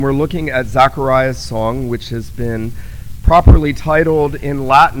We're looking at Zachariah's song, which has been properly titled in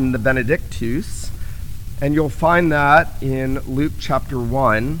Latin the Benedictus, and you'll find that in Luke chapter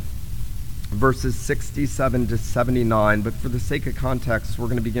 1, verses 67 to 79, but for the sake of context, we're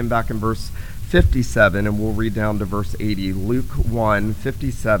going to begin back in verse 57, and we'll read down to verse 80. Luke 1,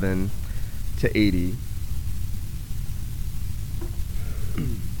 57 to 80.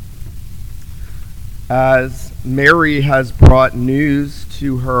 As Mary has brought news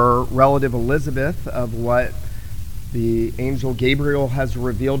to her relative Elizabeth of what the angel Gabriel has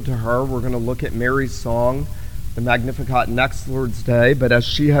revealed to her, we're going to look at Mary's song, the Magnificat, next Lord's Day. But as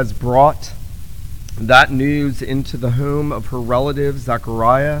she has brought that news into the home of her relatives,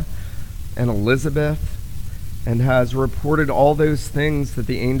 Zachariah and Elizabeth, and has reported all those things that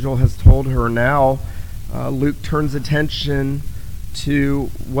the angel has told her, now Luke turns attention to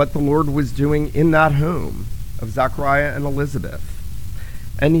what the Lord was doing in that home of Zachariah and Elizabeth.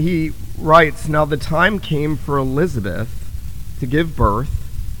 And he writes, "Now the time came for Elizabeth to give birth,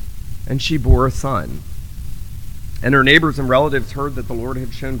 and she bore a son. And her neighbors and relatives heard that the Lord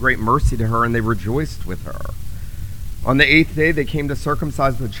had shown great mercy to her, and they rejoiced with her. On the 8th day they came to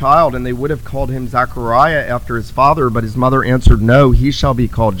circumcise the child, and they would have called him Zachariah after his father, but his mother answered, 'No, he shall be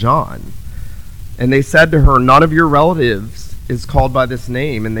called John.' And they said to her, 'None of your relatives is called by this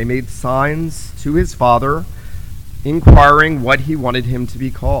name.' And they made signs to his father, inquiring what he wanted him to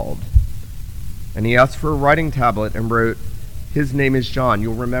be called. And he asked for a writing tablet and wrote, 'His name is John.'"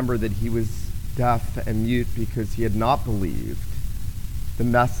 You'll remember that he was deaf and mute because he had not believed the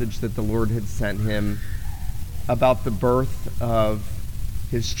message that the Lord had sent him about the birth of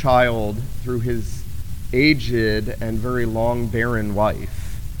his child through his aged and very long barren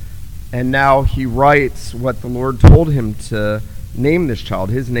wife. And now he writes what the Lord told him to name this child.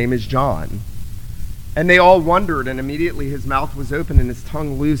 His name is John. And they all wondered, and immediately his mouth was open and his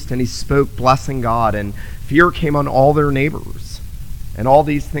tongue loosed, and he spoke, blessing God, and fear came on all their neighbors. And all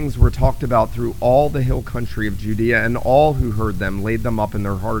these things were talked about through all the hill country of Judea, and all who heard them laid them up in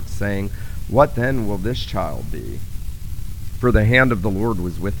their hearts, saying, "What then will this child be?" For the hand of the Lord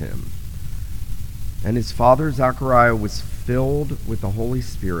was with him. And his father Zachariah was filled with the Holy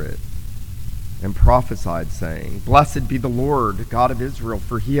Spirit, and prophesied, saying, "Blessed be the Lord, God of Israel,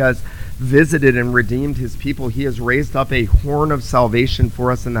 for he has visited and redeemed his people. He has raised up a horn of salvation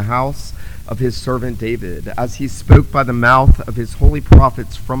for us in the house of his servant David, as he spoke by the mouth of his holy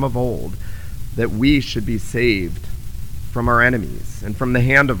prophets from of old, that we should be saved from our enemies and from the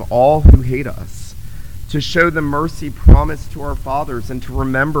hand of all who hate us, to show the mercy promised to our fathers, and to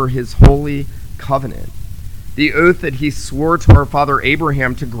remember his holy covenant, the oath that he swore to our father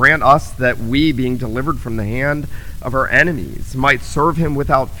Abraham, to grant us that we, being delivered from the hand of our enemies, might serve him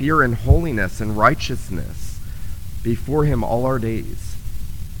without fear in holiness and righteousness before him all our days.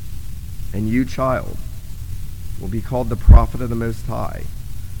 And you, child, will be called the prophet of the Most High,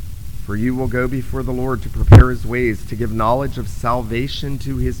 for you will go before the Lord to prepare his ways, to give knowledge of salvation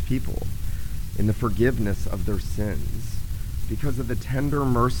to his people in the forgiveness of their sins, because of the tender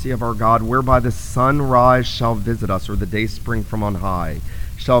mercy of our God, whereby the sunrise shall visit us, or the day spring from on high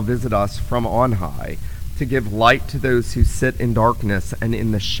shall visit us from on high, to give light to those who sit in darkness and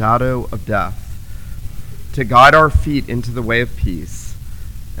in the shadow of death, to guide our feet into the way of peace.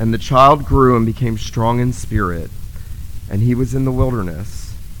 And the child grew and became strong in spirit, and he was in the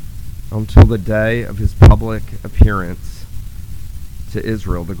wilderness until the day of his public appearance to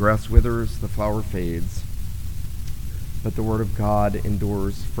Israel. The grass withers, the flower fades, but the word of God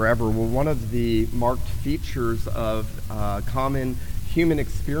endures forever. Well, one of the marked features of common human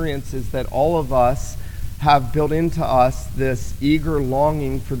experience is that all of us have built into us this eager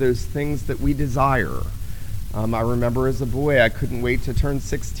longing for those things that we desire. I remember as a boy, I couldn't wait to turn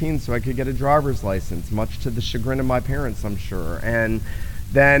 16 so I could get a driver's license, much to the chagrin of my parents, I'm sure. And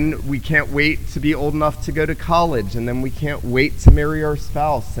then we can't wait to be old enough to go to college, and then we can't wait to marry our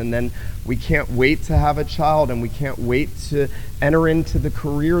spouse, and then we can't wait to have a child, and we can't wait to enter into the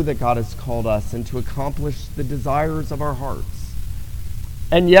career that God has called us and to accomplish the desires of our hearts.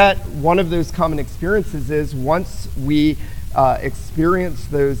 And yet, one of those common experiences is once we experience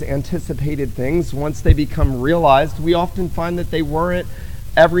those anticipated things, once they become realized, we often find that they weren't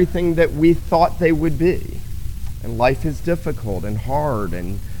everything that we thought they would be. And life is difficult and hard,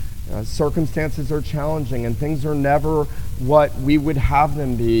 and circumstances are challenging, and things are never what we would have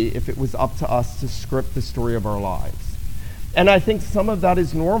them be if it was up to us to script the story of our lives. And I think some of that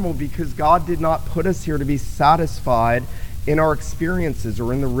is normal, because God did not put us here to be satisfied in our experiences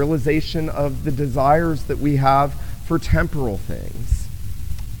or in the realization of the desires that we have for temporal things.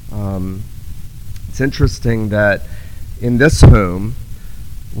 It's interesting that in this home,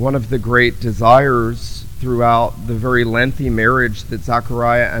 One of the great desires throughout the very lengthy marriage that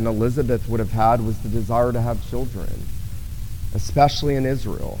Zachariah and Elizabeth would have had was the desire to have children, especially in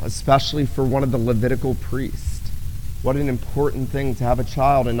Israel, especially for one of the Levitical priests. What an important thing to have a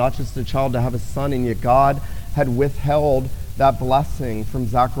child, and not just a child, to have a son, and yet God had withheld that blessing from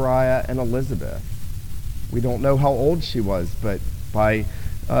Zachariah and Elizabeth. We don't know how old she was, but by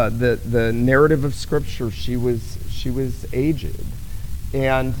the narrative of Scripture, she was aged.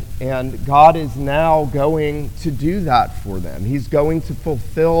 And God is now going to do that for them. He's going to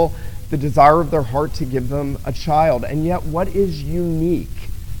fulfill the desire of their heart to give them a child. And yet, what is unique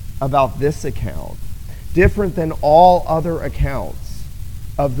about this account, different than all other accounts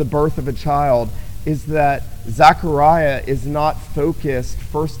of the birth of a child, is that Zechariah is not focused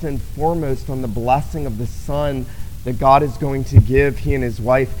first and foremost on the blessing of the son that God is going to give he and his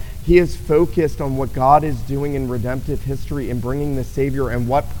wife. He is focused on what God is doing in redemptive history in bringing the Savior, and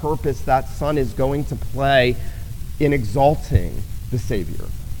what purpose that son is going to play in exalting the Savior.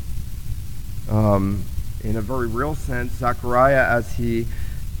 In a very real sense, Zechariah, as he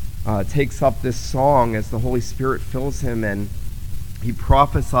takes up this song, as the Holy Spirit fills him, and he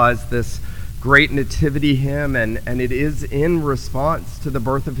prophesies this great nativity hymn, and it is in response to the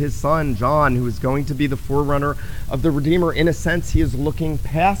birth of his son, John, who is going to be the forerunner of the Redeemer. In a sense, he is looking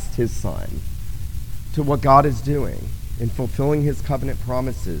past his son to what God is doing in fulfilling his covenant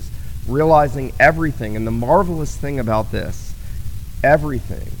promises, realizing everything. And the marvelous thing about this,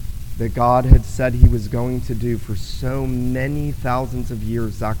 everything that God had said he was going to do for so many thousands of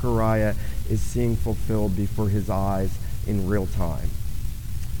years, Zechariah is seeing fulfilled before his eyes in real time.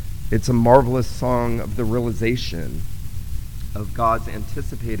 It's a marvelous song of the realization of God's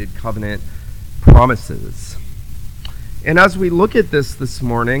anticipated covenant promises. And as we look at this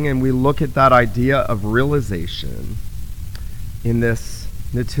morning, and we look at that idea of realization in this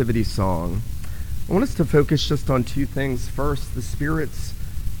nativity song, I want us to focus just on two things. First, the Spirit's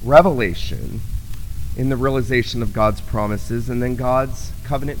revelation in the realization of God's promises, and then God's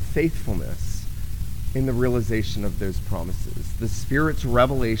covenant faithfulness in the realization of those promises. The Spirit's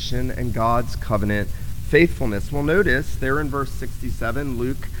revelation and God's covenant faithfulness. Well, notice there in verse 67,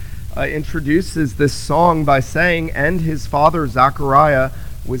 Luke introduces this song by saying, "And his father Zechariah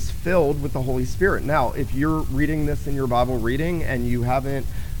was filled with the Holy Spirit." Now, if you're reading this in your Bible reading and you haven't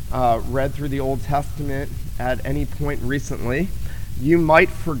read through the Old Testament at any point recently, you might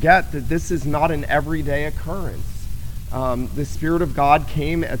forget that this is not an everyday occurrence. The Spirit of God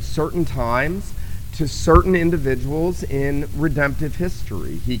came at certain times to certain individuals in redemptive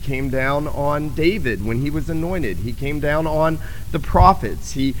history. He came down on David when he was anointed. He came down on the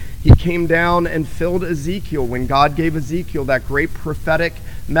prophets. He came down and filled Ezekiel when God gave Ezekiel that great prophetic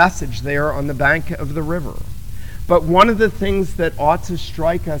message there on the bank of the river. But one of the things that ought to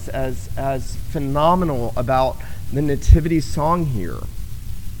strike us as phenomenal about the Nativity song here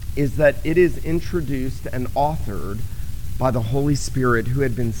is that it is introduced and authored by the Holy Spirit, who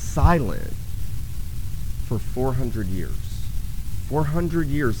had been silent for 400 years. 400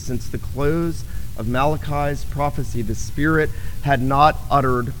 years since the close of Malachi's prophecy, the Spirit had not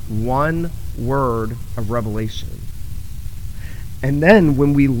uttered one word of revelation. And then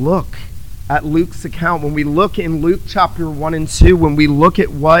when we look at Luke's account, when we look in Luke chapter 1 and 2, when we look at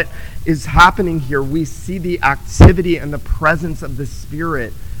what is happening here, we see the activity and the presence of the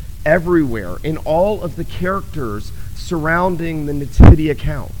Spirit everywhere in all of the characters surrounding the nativity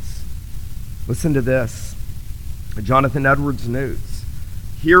accounts. Listen to this. Jonathan Edwards notes,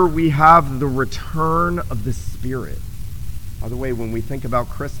 here we have the return of the Spirit. By the way, when we think about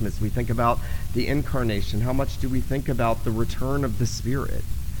Christmas, we think about the incarnation. How much do we think about the return of the Spirit?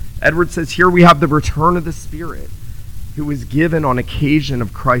 Edwards says, here we have the return of the Spirit, who was given on occasion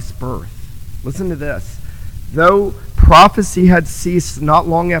of Christ's birth. Listen to this. Though prophecy had ceased not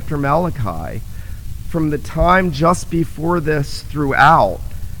long after Malachi, from the time just before this throughout,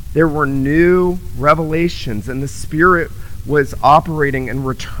 there were new revelations, and the Spirit was operating and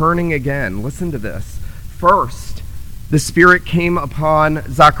returning again. Listen to this. First, the Spirit came upon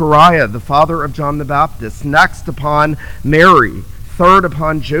Zechariah, the father of John the Baptist. Next, upon Mary. Third,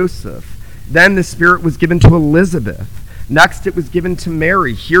 upon Joseph. Then the Spirit was given to Elizabeth. Next, it was given to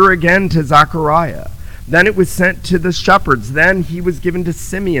Mary. Here again to Zechariah. Then it was sent to the shepherds. Then he was given to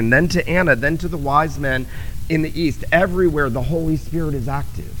Simeon. Then to Anna. Then to the wise men in the east. Everywhere the Holy Spirit is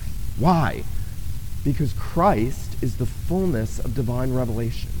active. Why? Because Christ is the fullness of divine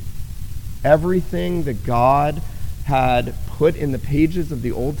revelation. Everything that God had put in the pages of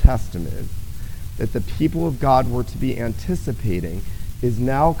the Old Testament that the people of God were to be anticipating is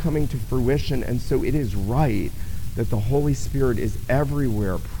now coming to fruition, and so it is right that the Holy Spirit is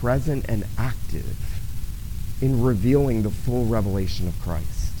everywhere, present and active in revealing the full revelation of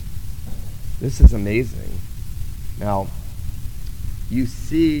Christ. This is amazing. Now, you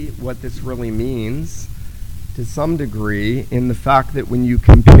see what this really means to some degree in the fact that when you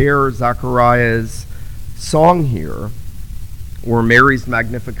compare Zechariah's song here or Mary's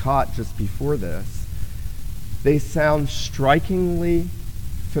Magnificat just before this, they sound strikingly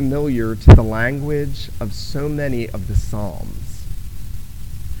familiar to the language of so many of the Psalms.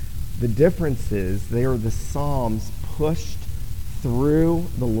 The difference is they are the Psalms pushed through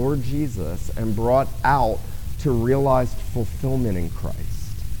the Lord Jesus and brought out to realized fulfillment in Christ.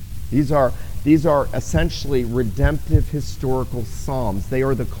 These are essentially redemptive historical psalms. They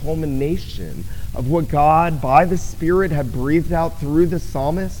are the culmination of what God, by the Spirit, had breathed out through the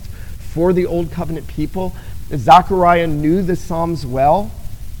psalmist for the Old Covenant people. Zechariah knew the Psalms well.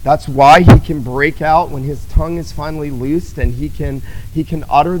 That's why he can break out when his tongue is finally loosed, and he can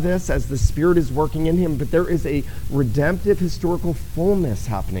utter this as the Spirit is working in him. But there is a redemptive historical fullness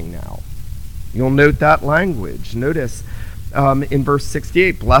happening now. You'll note that language. Notice in verse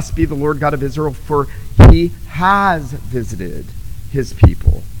 68, "Blessed be the Lord God of Israel, for he has visited his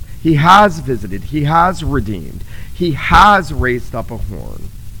people." He has visited, he has redeemed, he has raised up a horn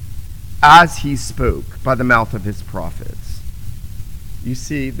as he spoke by the mouth of his prophets. You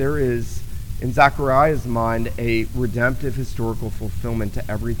see, there is, in Zechariah's mind, a redemptive historical fulfillment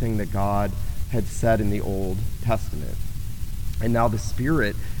to everything that God had said in the Old Testament. And now the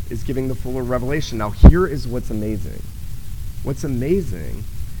Spirit is giving the fuller revelation. Now here is what's amazing. What's amazing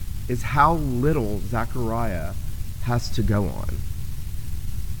is how little Zechariah has to go on.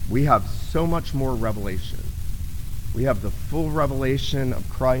 We have so much more revelation. We have the full revelation of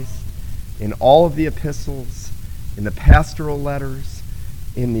Christ in all of the epistles, in the pastoral letters,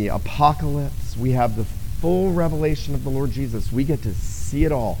 in the apocalypse. We have the full revelation of the Lord Jesus. We get to see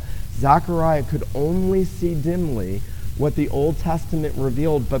it all. Zechariah could only see dimly what the Old Testament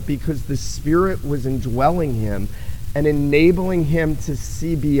revealed, but because the Spirit was indwelling him and enabling him to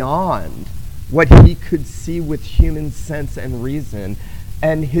see beyond what he could see with human sense and reason,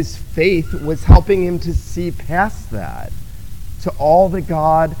 and his faith was helping him to see past that to all that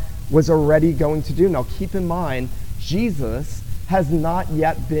God was already going to do. Now keep in mind, Jesus has not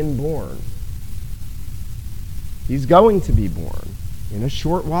yet been born. He's going to be born in a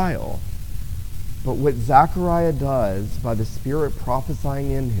short while. But what Zechariah does by the Spirit prophesying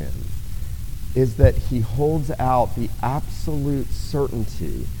in him is that he holds out the absolute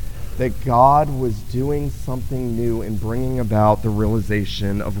certainty that God was doing something new in bringing about the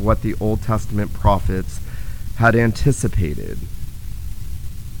realization of what the Old Testament prophets had anticipated.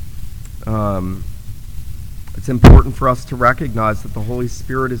 It's important for us to recognize that the Holy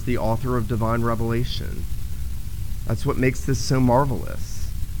Spirit is the author of divine revelation. That's what makes this so marvelous.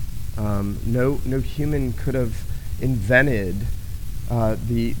 No human could have invented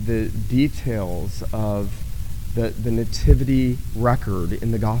the details of the nativity record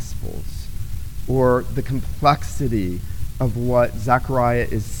in the Gospels, or the complexity of what Zechariah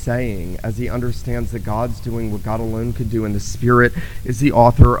is saying as he understands that God's doing what God alone could do, and the Spirit is the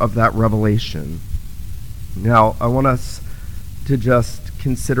author of that revelation. Now, I want us to just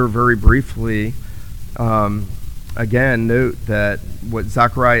consider very briefly, again, note that what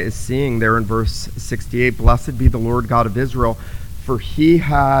Zechariah is seeing there in verse 68, "Blessed be the Lord God of Israel, for he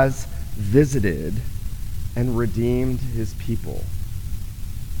has visited and redeemed his people."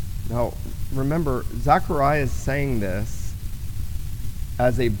 Now, remember, Zechariah is saying this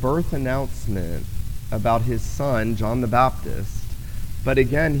as a birth announcement about his son, John the Baptist, but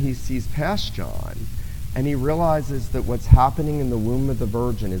again, he sees past John, and he realizes that what's happening in the womb of the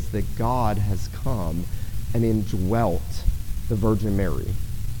Virgin is that God has come and indwelt the Virgin Mary.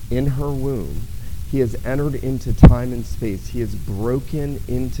 In her womb, he has entered into time and space. He has broken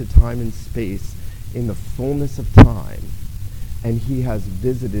into time and space in the fullness of time, and he has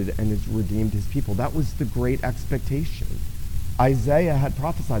visited and has redeemed his people. That was the great expectation. Isaiah had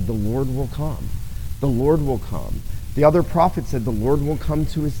prophesied, the Lord will come. The Lord will come. The other prophets said, the Lord will come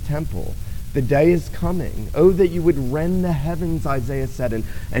to his temple. The day is coming. Oh, that you would rend the heavens, Isaiah said,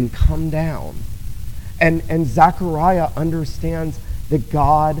 and come down. And Zechariah understands that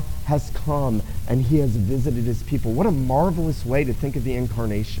God has come and he has visited his people. What a marvelous way to think of the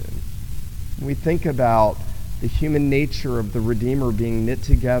incarnation. When we think about the human nature of the Redeemer being knit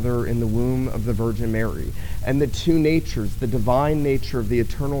together in the womb of the Virgin Mary, and the two natures, the divine nature of the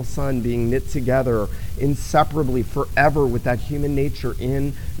eternal Son being knit together inseparably forever with that human nature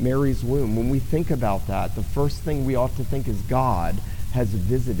in Mary's womb. When we think about that, the first thing we ought to think is God has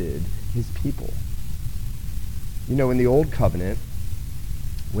visited his people. You know, in the Old Covenant,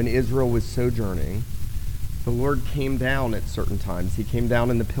 when Israel was sojourning, the Lord came down at certain times. He came down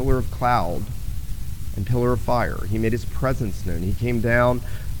in the pillar of cloud and pillar of fire. He made his presence known. He came down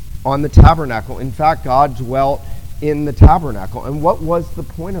on the tabernacle. In fact, God dwelt in the tabernacle. And what was the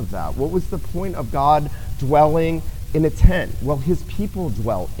point of that? What was the point of God dwelling in a tent? Well, his people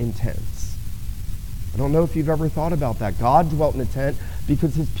dwelt in tents. I don't know if you've ever thought about that. God dwelt in a tent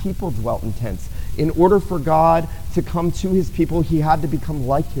because his people dwelt in tents. In order for God to come to his people, he had to become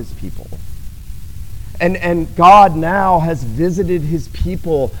like his people. And God now has visited his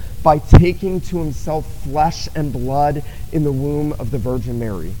people by taking to himself flesh and blood in the womb of the Virgin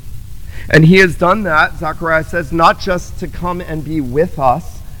Mary. And he has done that, Zechariah says, not just to come and be with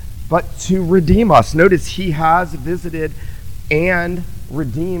us, but to redeem us. Notice he has visited and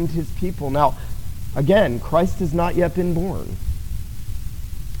redeemed his people. Now, again, Christ has not yet been born.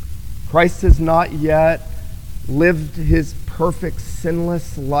 Christ has not yet lived his perfect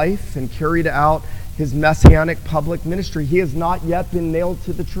sinless life and carried out his messianic public ministry. He has not yet been nailed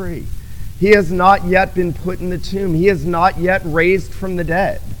to the tree. He has not yet been put in the tomb. He has not yet raised from the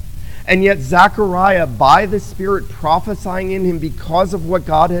dead. And yet Zechariah, by the Spirit prophesying in him because of what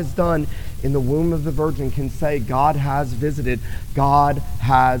God has done in the womb of the Virgin, can say God has visited, God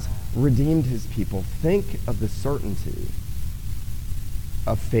has redeemed his people. Think of the certainty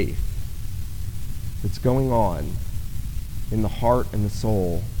of faith that's going on in the heart and the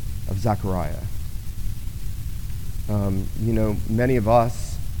soul of Zechariah. Many of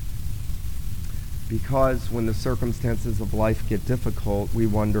us, because when the circumstances of life get difficult, we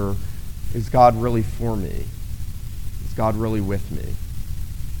wonder, is God really for me? Is God really with me?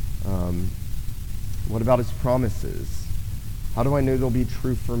 What about his promises? How do I know they'll be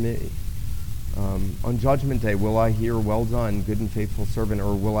true for me? On Judgment Day, will I hear, well done, good and faithful servant,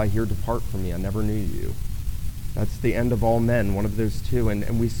 or will I hear, depart from me, I never knew you? That's the end of all men, one of those two.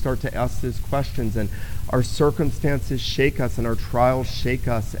 And we start to ask those questions, and our circumstances shake us, and our trials shake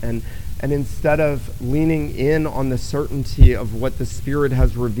us. And instead of leaning in on the certainty of what the Spirit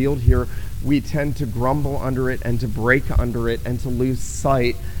has revealed here, we tend to grumble under it and to break under it and to lose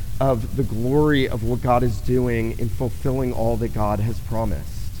sight of the glory of what God is doing in fulfilling all that God has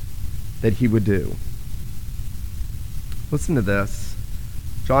promised that he would do. Listen to this.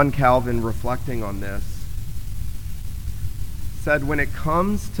 John Calvin, reflecting on this, said, when it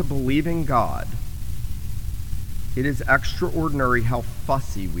comes to believing God, it is extraordinary how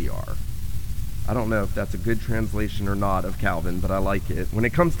fussy we are. I don't know if that's a good translation or not of Calvin, but I like it. When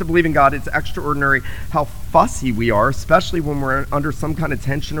it comes to believing God, it's extraordinary how fussy we are, especially when we're under some kind of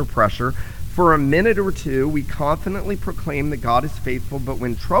tension or pressure. For a minute or two, we confidently proclaim that God is faithful, but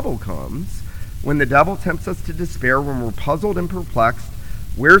when trouble comes, when the devil tempts us to despair, when we're puzzled and perplexed,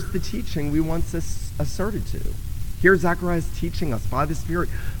 where's the teaching we once asserted to? Here Zechariah is teaching us by the Spirit.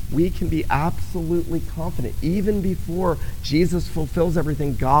 We can be absolutely confident. Even before Jesus fulfills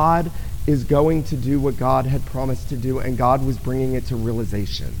everything, God is going to do what God had promised to do, and God was bringing it to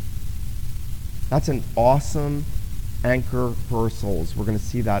realization. That's an awesome anchor for our souls. We're going to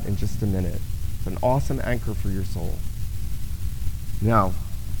see that in just a minute. It's an awesome anchor for your soul. Now,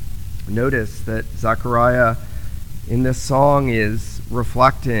 notice that Zechariah in this song is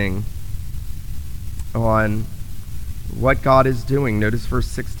reflecting on what God is doing. Notice verse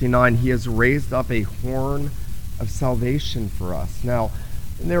 69, he has raised up a horn of salvation for us. Now,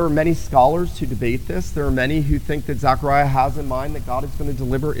 there are many scholars who debate this. There are many who think that Zechariah has in mind that God is going to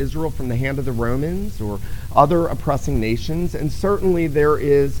deliver Israel from the hand of the Romans or other oppressing nations. And certainly there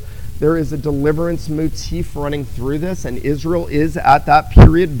is a deliverance motif running through this, and Israel is at that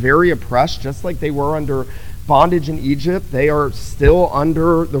period very oppressed, just like they were under bondage in Egypt. They are still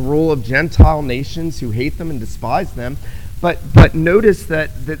under the rule of Gentile nations who hate them and despise them. But notice that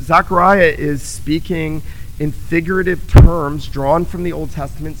Zechariah is speaking in figurative terms drawn from the Old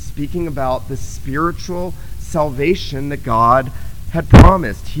Testament, speaking about the spiritual salvation that God had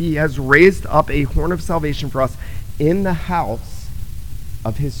promised. He has raised up a horn of salvation for us in the house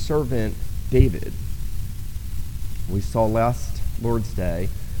of his servant David. We saw last Lord's Day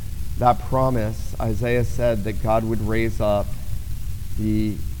that promise. Isaiah said that God would raise up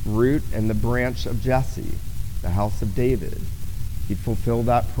the root and the branch of Jesse, the house of David. He'd fulfill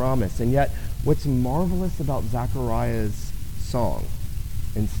that promise. And yet, what's marvelous about Zechariah's song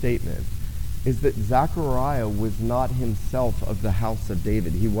and statement is that Zechariah was not himself of the house of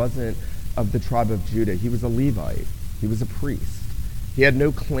David. He wasn't of the tribe of Judah. He was a Levite. He was a priest. He had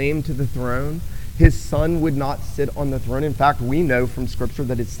no claim to the throne. His son would not sit on the throne. In fact, we know from Scripture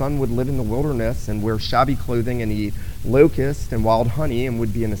that his son would live in the wilderness and wear shabby clothing and eat locusts and wild honey and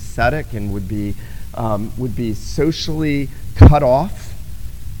would be an ascetic and would be would be socially cut off.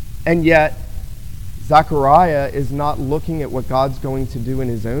 And yet, Zechariah is not looking at what God's going to do in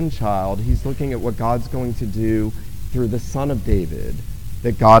his own child. He's looking at what God's going to do through the son of David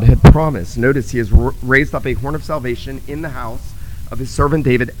that God had promised. Notice he has raised up a horn of salvation in the house of his servant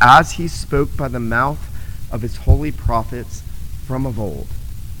David, as he spoke by the mouth of his holy prophets from of old.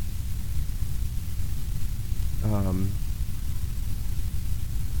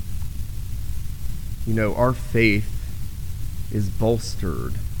 Our faith is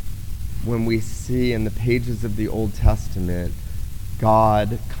bolstered when we see in the pages of the Old Testament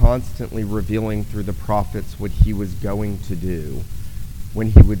God constantly revealing through the prophets what he was going to do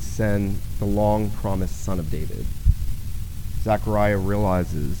when he would send the long-promised son of David. Zechariah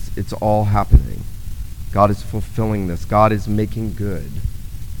realizes it's all happening. God is fulfilling this. God is making good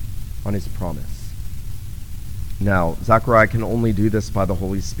on his promise. Now, Zechariah can only do this by the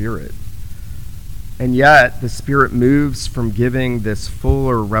Holy Spirit. And yet, the Spirit moves from giving this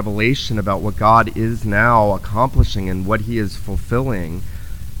fuller revelation about what God is now accomplishing and what he is fulfilling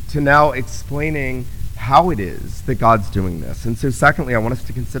to now explaining how it is that God's doing this. And so secondly, I want us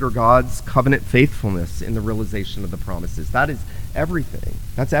to consider God's covenant faithfulness in the realization of the promises. That is everything.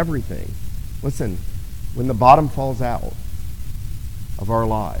 That's everything. Listen, when the bottom falls out of our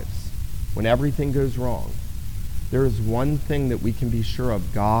lives, when everything goes wrong, there is one thing that we can be sure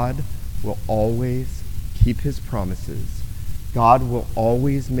of. God will always keep his promises. God will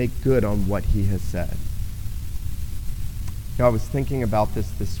always make good on what he has said. I was thinking about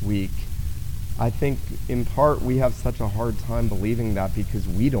this week. I think in part we have such a hard time believing that because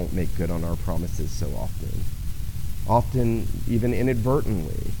we don't make good on our promises so often. Often, even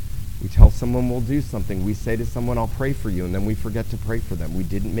inadvertently, we tell someone we'll do something. We say to someone, I'll pray for you, and then we forget to pray for them. We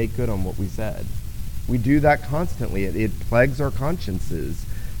didn't make good on what we said. We do that constantly. It plagues our consciences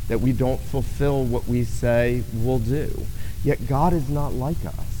that we don't fulfill what we say we'll do. Yet God is not like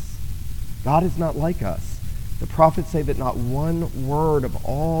us. God is not like us. The prophets say that not one word of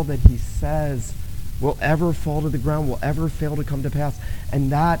all that he says will ever fall to the ground, will ever fail to come to pass.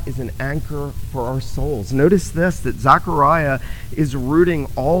 And that is an anchor for our souls. Notice this, that Zechariah is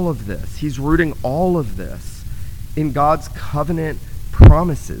rooting all of this. He's rooting all of this in God's covenant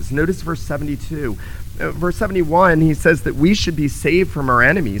promises. Notice verse 72. Verse 71, he says that we should be saved from our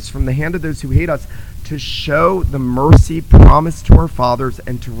enemies, from the hand of those who hate us, to show the mercy promised to our fathers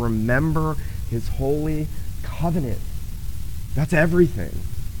and to remember his holy covenant. That's everything.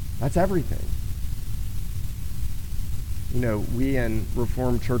 That's everything. We in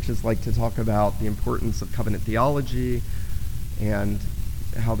Reformed churches like to talk about the importance of covenant theology and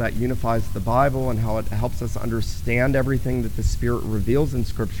how that unifies the Bible and how it helps us understand everything that the Spirit reveals in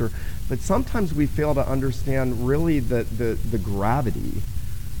Scripture. But sometimes we fail to understand really the gravity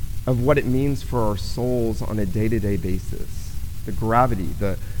of what it means for our souls on a day-to-day basis. The gravity,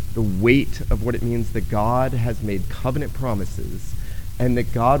 the weight of what it means that God has made covenant promises and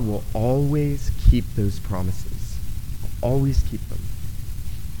that God will always keep those promises. Always keep them.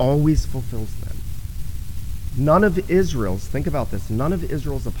 Always fulfills them. None of Israel's, think about this, none of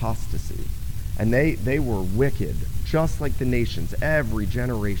Israel's apostasy, and they were wicked, just like the nations, every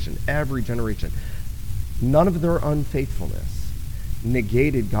generation, none of their unfaithfulness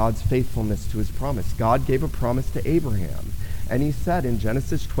negated God's faithfulness to his promise. God gave a promise to Abraham, and he said in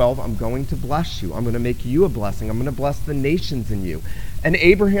Genesis 12, I'm going to bless you. I'm going to make you a blessing. I'm going to bless the nations in you. And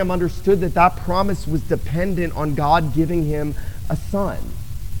Abraham understood that promise was dependent on God giving him a son,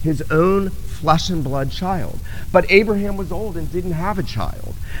 his own flesh and blood child. But Abraham was old and didn't have a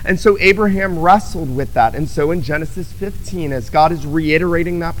child. And so Abraham wrestled with that. And so in Genesis 15, as God is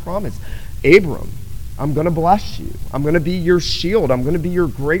reiterating that promise, Abram, I'm going to bless you. I'm going to be your shield. I'm going to be your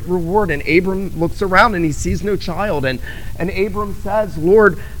great reward. And Abram looks around and he sees no child. And Abram says,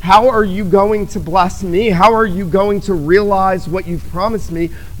 Lord, how are you going to bless me? How are you going to realize what you've promised me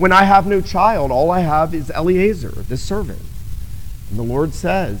when I have no child? All I have is Eliezer, the servant. And the Lord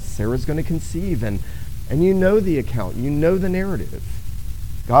says, Sarah's going to conceive. And you know the account. You know the narrative.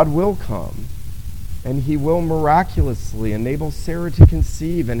 God will come. And he will miraculously enable Sarah to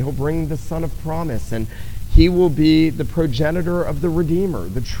conceive, and he'll bring the son of promise, and he will be the progenitor of the Redeemer,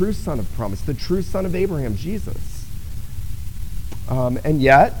 the true son of promise, the true son of Abraham, Jesus. And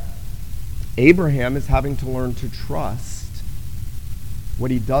yet, Abraham is having to learn to trust what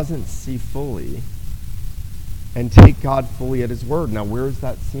he doesn't see fully and take God fully at his word. Now, where is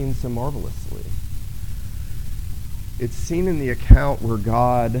that seen so marvelously? It's seen in the account where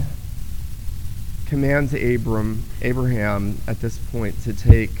God commands Abraham at this point to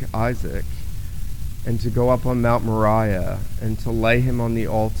take Isaac and to go up on Mount Moriah and to lay him on the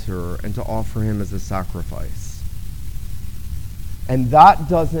altar and to offer him as a sacrifice. And that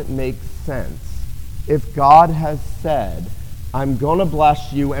doesn't make sense if God has said, I'm going to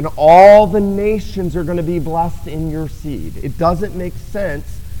bless you and all the nations are going to be blessed in your seed. It doesn't make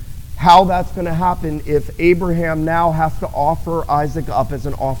sense how that's going to happen if Abraham now has to offer Isaac up as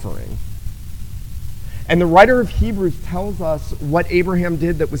an offering. And the writer of Hebrews tells us what Abraham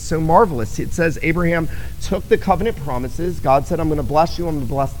did that was so marvelous. It says Abraham took the covenant promises. God said, I'm going to bless you. I'm going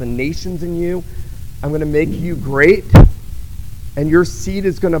to bless the nations in you. I'm going to make you great. And your seed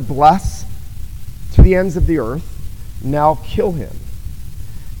is going to bless to the ends of the earth. Now kill him.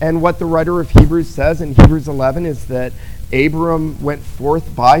 And what the writer of Hebrews says in Hebrews 11 is that Abram went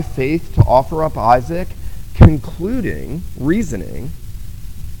forth by faith to offer up Isaac, reasoning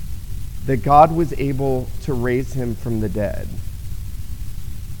that God was able to raise him from the dead.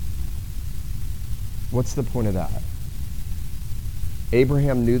 What's the point of that?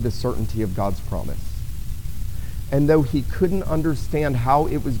 Abraham knew the certainty of God's promise. And though he couldn't understand how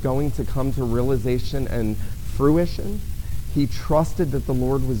it was going to come to realization and fruition, he trusted that the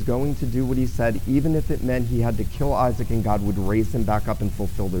Lord was going to do what he said, even if it meant he had to kill Isaac and God would raise him back up and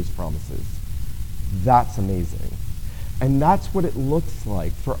fulfill those promises. That's amazing. And that's what it looks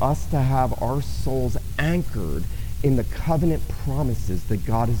like for us to have our souls anchored in the covenant promises that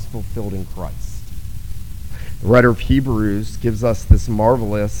God has fulfilled in Christ. The writer of Hebrews gives us this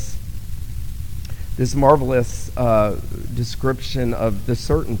marvelous description of the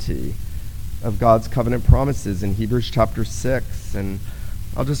certainty of God's covenant promises in Hebrews chapter 6. And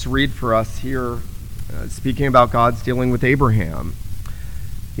I'll just read for us here, speaking about God's dealing with Abraham.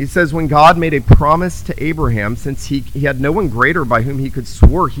 He says, when God made a promise to Abraham, since he had no one greater by whom he could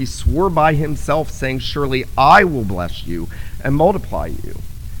swear, he swore by himself, saying, surely I will bless you and multiply you.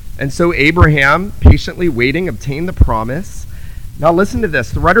 And so Abraham, patiently waiting, obtained the promise. Now listen to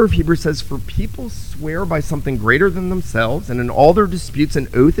this. The writer of Hebrews says, for people swear by something greater than themselves, and in all their disputes an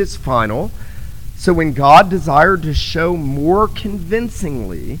oath is final. So when God desired to show more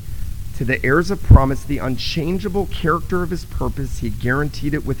convincingly to the heirs of promise the unchangeable character of his purpose, he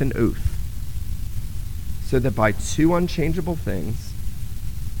guaranteed it with an oath, so that by two unchangeable things,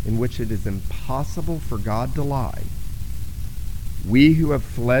 in which it is impossible for God to lie, we who have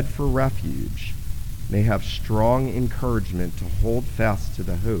fled for refuge may have strong encouragement to hold fast to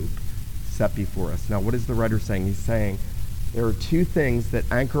the hope set before us. Now, what is the writer saying? He's saying there are two things that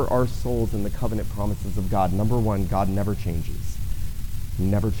anchor our souls in the covenant promises of God. Number one, God never changes. He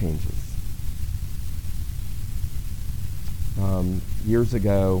never changes. Years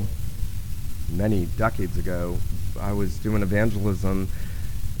ago, many decades ago, I was doing evangelism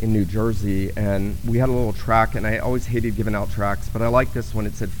in New Jersey, and we had a little tract, and I always hated giving out tracts, but I liked this one.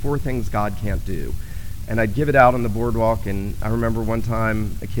 It said, 4 things God can't do. And I'd give it out on the boardwalk, and I remember one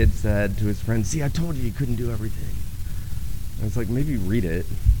time a kid said to his friend, see, I told you couldn't do everything. I was like, maybe read it.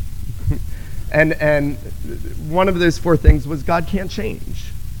 and one of those 4 things was God can't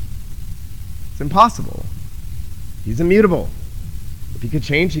change. It's impossible. He's immutable. If he could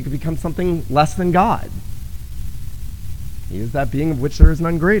change, he could become something less than God. He is that being of which there is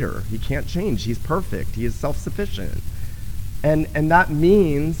none greater. He can't change. He's perfect. He is self-sufficient. And that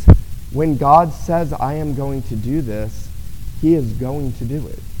means when God says, I am going to do this, he is going to do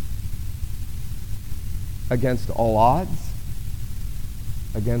it. Against all odds,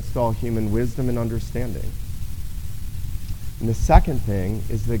 against all human wisdom and understanding. And the second thing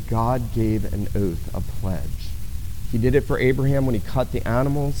is that God gave an oath, a pledge. He did it for Abraham when he cut the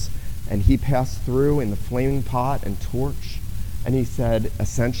animals and he passed through in the flaming pot and torch. And he said,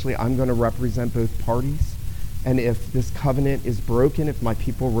 essentially, I'm going to represent both parties. And if this covenant is broken, if my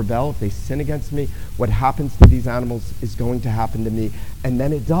people rebel, if they sin against me, what happens to these animals is going to happen to me. And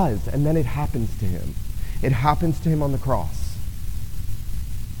then it does. And then it happens to him. It happens to him on the cross.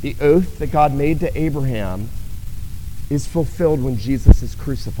 The oath that God made to Abraham is fulfilled when Jesus is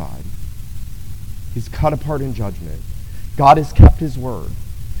crucified. He's cut apart in judgment. God has kept his word.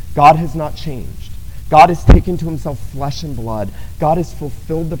 God has not changed. God has taken to himself flesh and blood. God has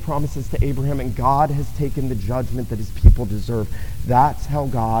fulfilled the promises to Abraham, and God has taken the judgment that his people deserve. That's how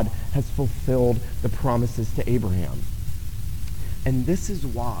God has fulfilled the promises to Abraham. And this is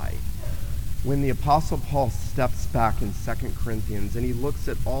why when the Apostle Paul steps back in 2 Corinthians and he looks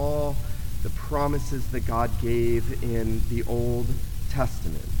at all the promises that God gave in the Old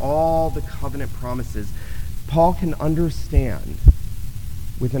Testament, all the covenant promises, Paul can understand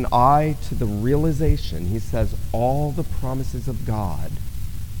with an eye to the realization. He says all the promises of God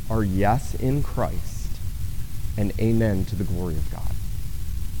are yes in Christ and amen to the glory of God.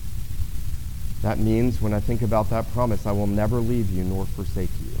 That means when I think about that promise, I will never leave you nor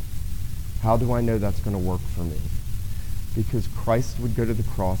forsake you. How do I know that's going to work for me? Because Christ would go to the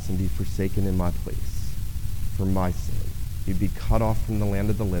cross and be forsaken in my place for my sin. He'd be cut off from the land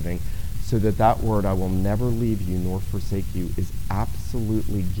of the living, so that that word, I will never leave you nor forsake you, is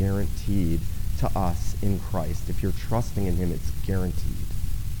absolutely guaranteed to us in Christ. If you're trusting in him, it's guaranteed.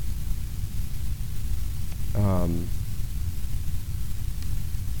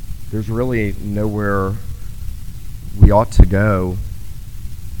 There's really nowhere we ought to go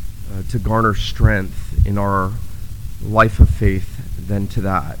to garner strength in our life of faith than to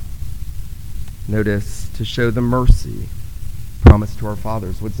that. Notice, to show the mercy promised to our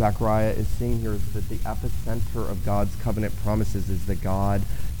fathers. What Zechariah is seeing here is that the epicenter of God's covenant promises is that God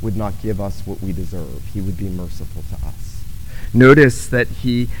would not give us what we deserve. He would be merciful to us. Notice that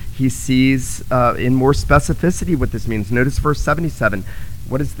he sees in more specificity what this means. Notice verse 77.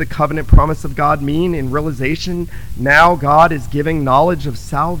 What does the covenant promise of God mean? In realization, now God is giving knowledge of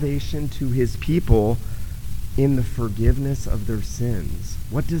salvation to his people in the forgiveness of their sins.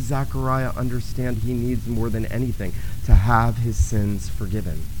 What does Zechariah understand he needs more than anything? To have his sins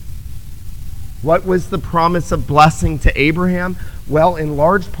forgiven. What was the promise of blessing to Abraham? Well, in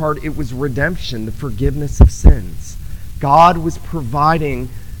large part, it was redemption, the forgiveness of sins. God was providing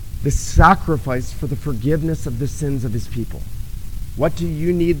the sacrifice for the forgiveness of the sins of his people. What do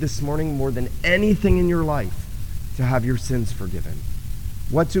you need this morning more than anything in your life to have your sins forgiven?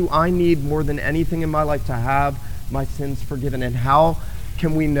 What do I need more than anything in my life to have my sins forgiven? And how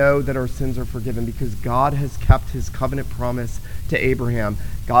can we know that our sins are forgiven? Because God has kept his covenant promise to Abraham.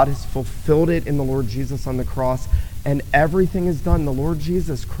 God has fulfilled it in the Lord Jesus on the cross, and everything is done. The Lord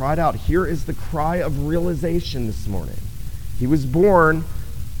Jesus cried out. Here is the cry of realization this morning. He was born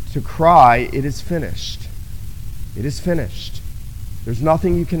to cry, it is finished. It is finished. There's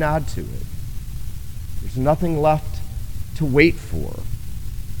nothing you can add to it. There's nothing left to wait for.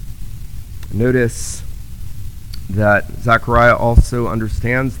 Notice that Zechariah also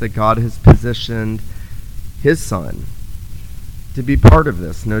understands that God has positioned his son to be part of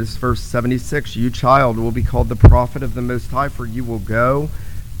this. Notice verse 76, you, child, will be called the prophet of the Most High, for you will go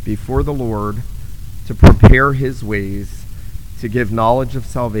before the Lord to prepare his ways, to give knowledge of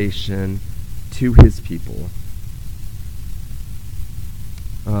salvation to his people.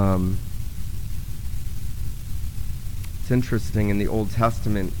 It's interesting, in the Old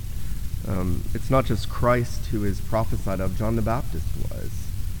Testament, it's not just Christ who is prophesied of. John the Baptist was.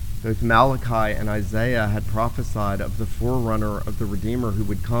 Both Malachi and Isaiah had prophesied of the forerunner of the Redeemer who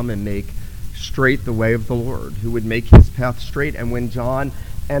would come and make straight the way of the Lord, who would make his path straight. And when John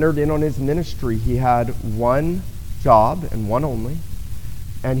entered in on his ministry, he had one job and one only.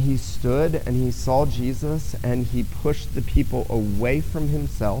 And he stood and he saw Jesus and he pushed the people away from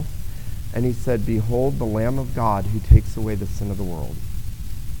himself. And he said, behold, the Lamb of God who takes away the sin of the world.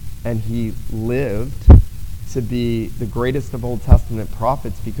 And he lived to be the greatest of Old Testament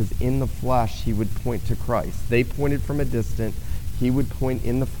prophets, because in the flesh he would point to Christ. They pointed from a distance. He would point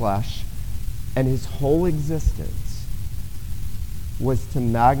in the flesh. And his whole existence was to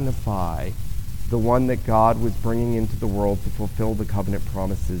magnify the one that God was bringing into the world to fulfill the covenant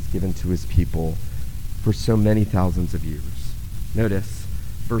promises given to his people for so many thousands of years. Notice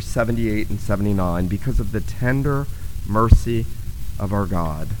verse 78 and 79, because of the tender mercy of our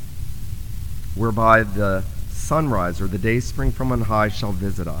God, whereby the sunrise or the day spring from on high shall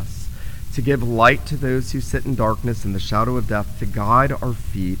visit us, to give light to those who sit in darkness and the shadow of death, to guide our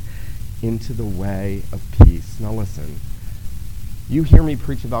feet into the way of peace. Now listen, you hear me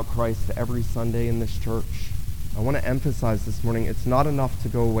preach about Christ every Sunday in this church. I want to emphasize this morning, it's not enough to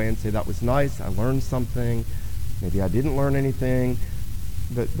go away and say, that was nice, I learned something, maybe I didn't learn anything.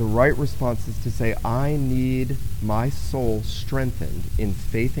 The right response is to say, I need my soul strengthened in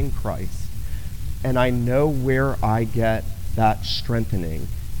faith in Christ, and I know where I get that strengthening.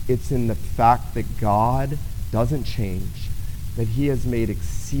 It's in the fact that God doesn't change, that he has made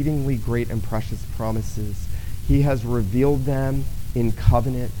exceedingly great and precious promises. He has revealed them in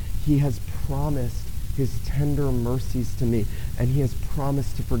covenant. He has promised his tender mercies to me, and he has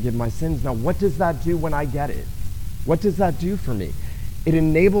promised to forgive my sins. Now, what does that do when I get it? What does that do for me? It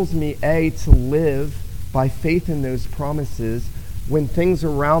enables me, A, to live by faith in those promises when things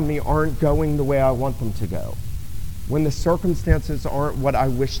around me aren't going the way I want them to go, when the circumstances aren't what I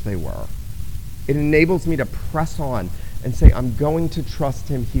wish they were. It enables me to press on and say, I'm going to trust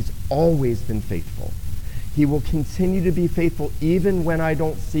him. He's always been faithful. He will continue to be faithful even when I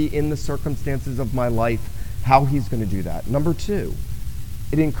don't see in the circumstances of my life how he's going to do that. Number two,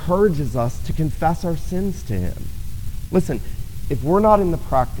 it encourages us to confess our sins to him. Listen, if we're not in the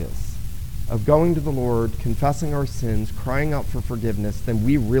practice of going to the Lord, confessing our sins, crying out for forgiveness, then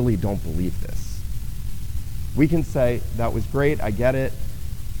we really don't believe this. We can say, that was great, I get it,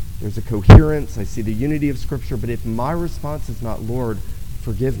 there's a coherence, I see the unity of Scripture, but if my response is not, Lord,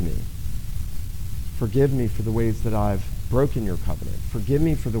 forgive me for the ways that I've broken your covenant, forgive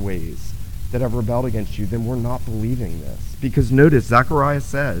me for the ways that I've rebelled against you, then we're not believing this. Because notice, Zechariah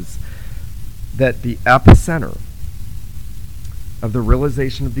says that the epicenter of the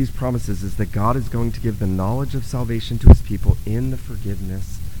realization of these promises is that God is going to give the knowledge of salvation to his people in the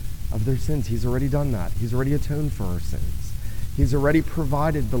forgiveness of their sins. He's already done that. He's already atoned for our sins. He's already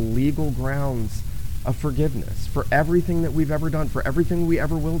provided the legal grounds of forgiveness for everything that we've ever done, for everything we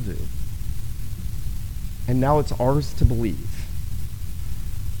ever will do. And now it's ours to believe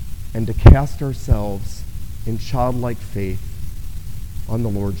and to cast ourselves in childlike faith on the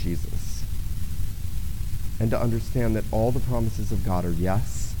Lord Jesus, and to understand that all the promises of God are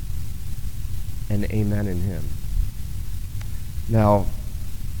yes and amen in him. Now,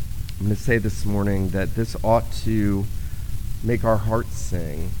 I'm going to say this morning that this ought to make our hearts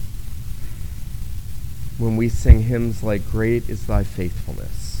sing when we sing hymns like "Great is thy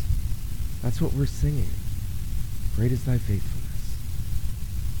faithfulness." That's what we're singing. Great is thy faithfulness.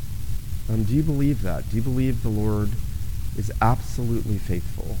 Do you believe that? Do you believe the Lord is absolutely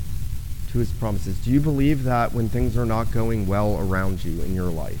faithful to his promises? Do you believe that when things are not going well around you in your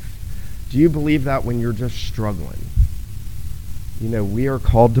life? Do you believe that when you're just struggling? You know, we are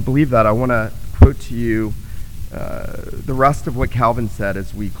called to believe that. I want to quote to you the rest of what Calvin said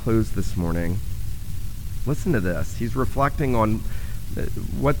as we close this morning. Listen to this. He's reflecting on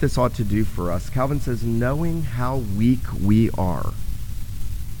what this ought to do for us. Calvin says, knowing how weak we are,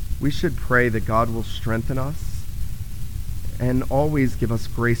 we should pray that God will strengthen us and always give us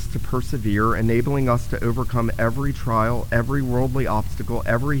grace to persevere, enabling us to overcome every trial, every worldly obstacle,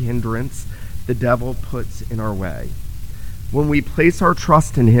 every hindrance the devil puts in our way. When we place our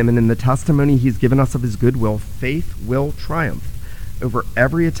trust in him and in the testimony he's given us of his goodwill, faith will triumph over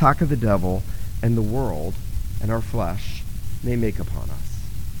every attack of the devil and the world and our flesh may make upon us.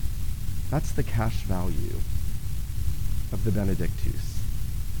 That's the cash value of the Benedictus.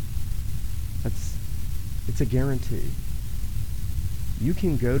 It's a guarantee. You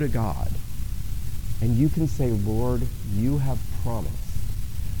can go to God and you can say, Lord, you have promised.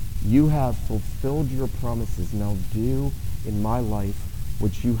 You have fulfilled your promises. Now do in my life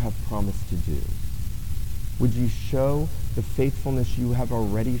what you have promised to do. Would you show the faithfulness you have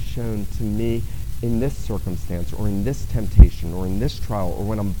already shown to me in this circumstance or in this temptation or in this trial or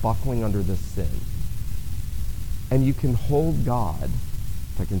when I'm buckling under this sin? And you can hold God,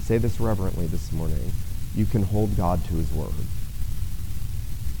 if I can say this reverently this morning, you can hold God to his word.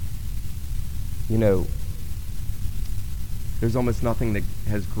 You know, there's almost nothing that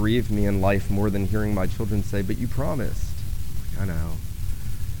has grieved me in life more than hearing my children say, but you promised. I know.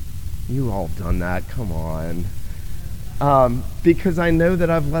 You all done that. Come on. Because I know that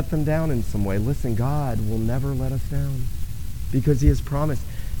I've let them down in some way. Listen, God will never let us down because he has promised.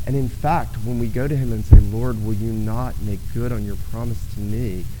 And in fact, when we go to him and say, Lord, will you not make good on your promise to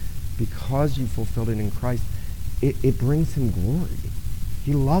me because you fulfilled it in Christ, it brings him glory.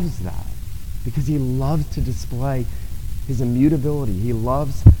 He loves that because he loves to display his immutability. He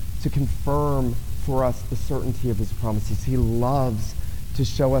loves to confirm for us the certainty of his promises. He loves to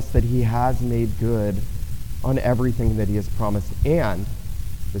show us that he has made good on everything that he has promised. And,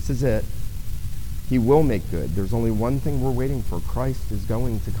 this is it, he will make good. There's only one thing we're waiting for. Christ is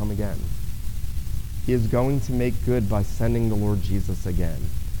going to come again. He is going to make good by sending the Lord Jesus again.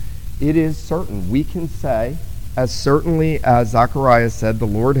 It is certain. We can say, as certainly as Zechariah said, the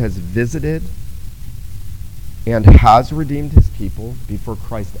Lord has visited and has redeemed his people before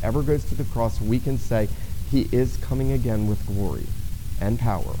Christ ever goes to the cross. We can say he is coming again with glory and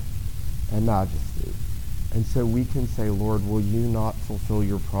power and majesty. And so we can say, Lord, will you not fulfill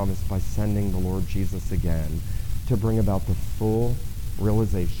your promise by sending the Lord Jesus again to bring about the full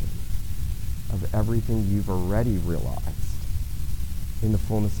realization of everything you've already realized in the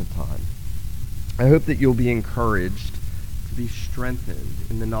fullness of time? I hope that you'll be encouraged to be strengthened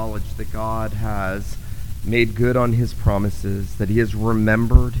in the knowledge that God has made good on his promises, that he has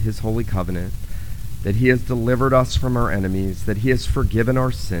remembered his holy covenant, that he has delivered us from our enemies, that he has forgiven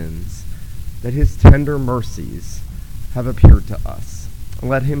our sins, that his tender mercies have appeared to us.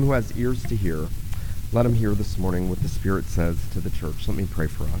 Let him who has ears to hear, let him hear this morning what the Spirit says to the church. Let me pray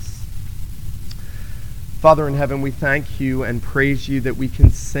for us. Father in heaven, we thank you and praise you that we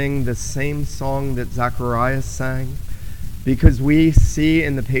can sing the same song that Zechariah sang, because we see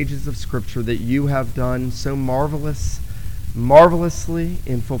in the pages of Scripture that you have done so marvelous marvelously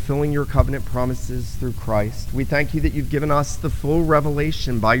in fulfilling your covenant promises through Christ. We thank you that you've given us the full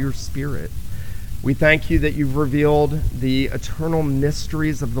revelation by your Spirit. We thank you that you've revealed the eternal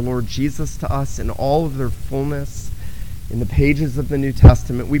mysteries of the Lord Jesus to us in all of their fullness in the pages of the New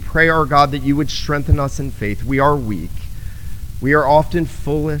Testament. We pray, our God, that you would strengthen us in faith. We are weak. We are often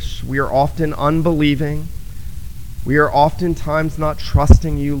foolish. We are often unbelieving. We are oftentimes not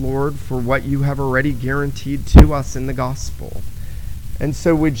trusting you, Lord, for what you have already guaranteed to us in the gospel. And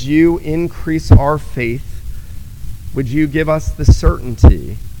so would you increase our faith? Would you give us the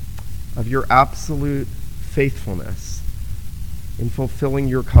certainty of your absolute faithfulness in fulfilling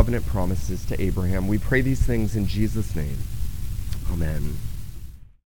your covenant promises to Abraham? We pray these things in Jesus' name. Amen.